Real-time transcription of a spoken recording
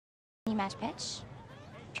You match pitch?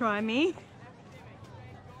 Try me.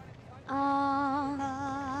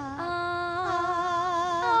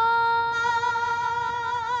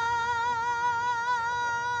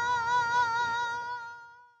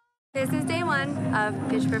 This is day one of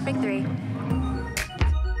Pitch Perfect 3.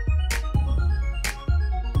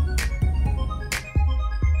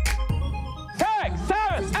 Tag,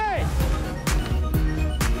 7, 8!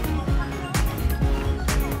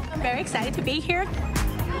 I'm very excited to be here.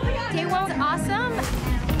 Day one's awesome.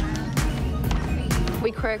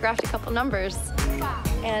 We choreographed a couple numbers,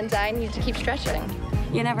 and I need to keep stretching.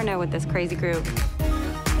 You never know with this crazy group.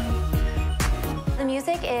 The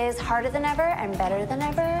music is harder than ever and better than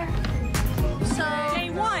ever. So, day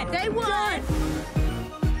one.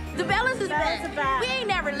 The balance is back. We ain't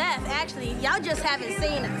never left, actually. Y'all just haven't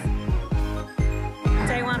seen us.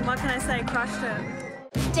 Day one, what can I say? Crushed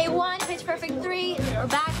it. Day one, Pitch Perfect 3. We're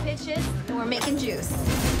back pitches, and we're making juice.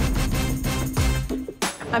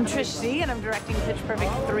 I'm Trish Sie, and I'm directing Pitch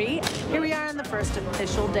Perfect 3. Here we are on the first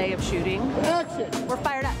official day of shooting. We're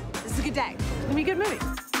fired up. This is a good day. It's gonna be a good movie.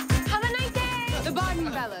 Have a nice day! The Biden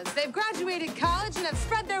fellas, they've graduated college and have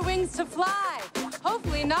spread their wings to fly.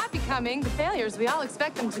 Hopefully not becoming the failures we all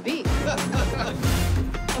expect them to be.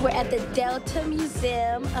 We're at the Delta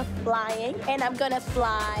Museum of Flying, and I'm gonna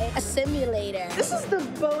fly a simulator. This is the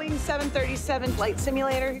Boeing 737 flight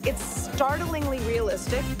simulator. It's startlingly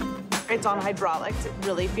realistic. It's on hydraulics. It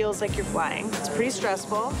really feels like you're flying. It's pretty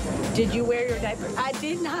stressful. Did you wear your diaper? I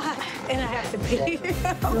did not. And I have to pee.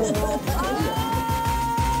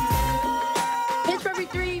 Pitch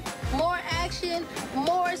Perfect 3, more action,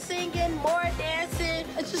 more singing, more dancing.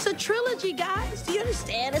 It's just a trilogy, guys. Do you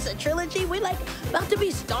understand? It's a trilogy. We're like about to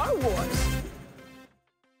be Star Wars.